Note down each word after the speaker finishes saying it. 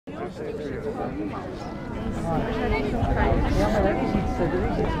Oh,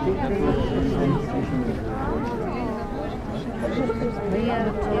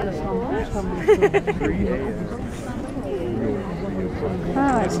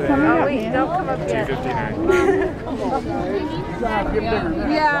 wait, don't come up yet.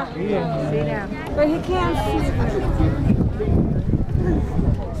 259. Yeah. See now. But he can't see.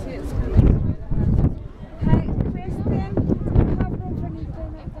 Hey, Kristen, have room for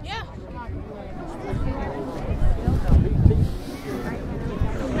anything? Yeah.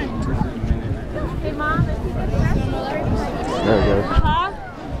 Hey, Mom. There it goes. Huh?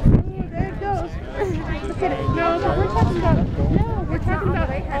 There it goes. Look at it. No, but we're talking about. No, we're talking about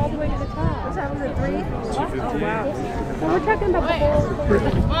all the way to the top. What time was it? 3? Oh wow. Well, we're talking about the whole.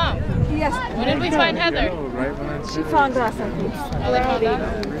 Mom. Yes. When did we find Heather? She found us, I think. Oh, they found us.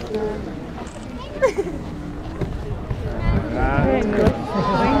 Very good.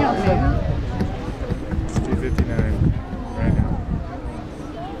 259 right now.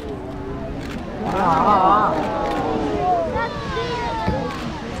 Wow.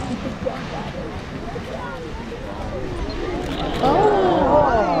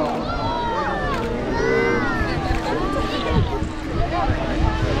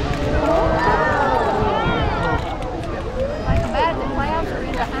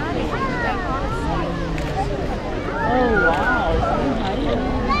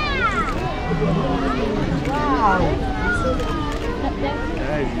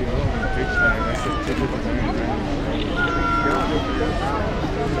 Guys, you own a big time. That's a typical thing,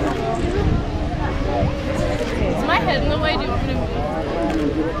 Is my head in the way? Do you want me to move?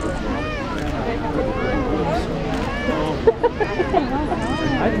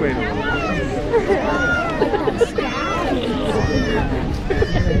 I'd wait a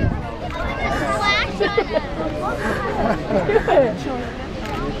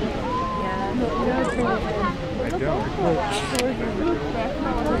I don't.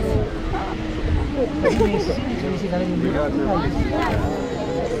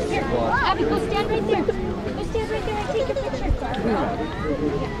 Abby, go stand right there. Go stand right there and take your picture.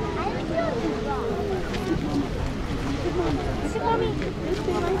 Is it mommy?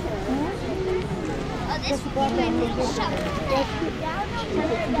 Oh, this is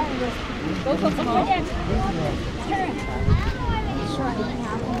Go, go, go, go.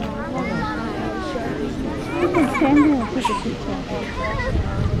 You can stand there and take a picture.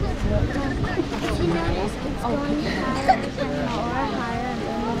 She noticed it's going higher or higher.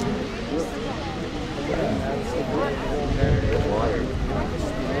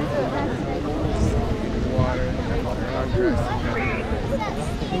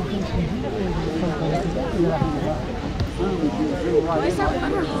 Why is that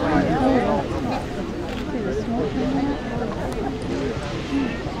water high?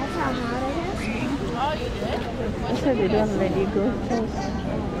 That's how hot it is. Oh, you did? I said they don't let you go close.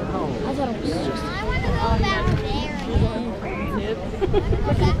 I thought it was just. I want to go back there.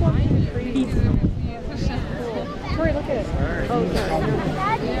 Tori, look at it. Oh, sorry.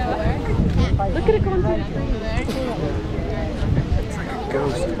 Look at it going through the trees. It's like a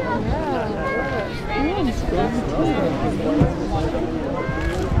ghost.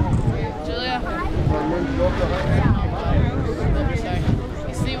 Julia. Sorry.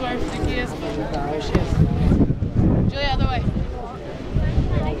 You see where Vicky is? There she is. Julia, other way.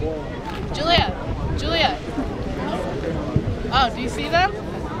 Julia. Julia. Oh, do you see them?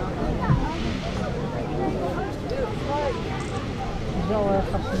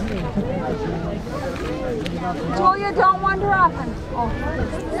 Julia, don't wander off.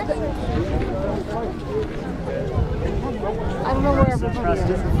 I don't know where everybody is.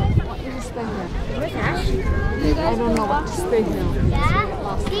 You just stay here. I don't know what to stay here.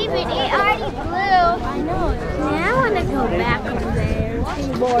 Yeah? Steven, it already blew. I know. Now I want to go back over there.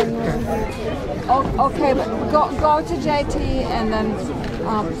 Oh, okay, but go to JT and then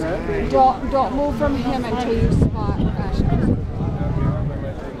don't move from him until you spot Ashley.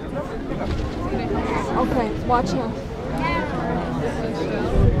 Okay, watch him.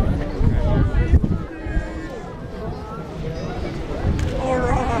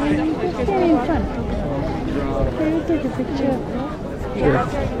 Stay in front. Can you take a picture? Yeah.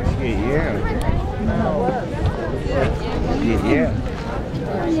 Yeah.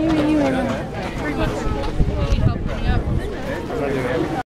 You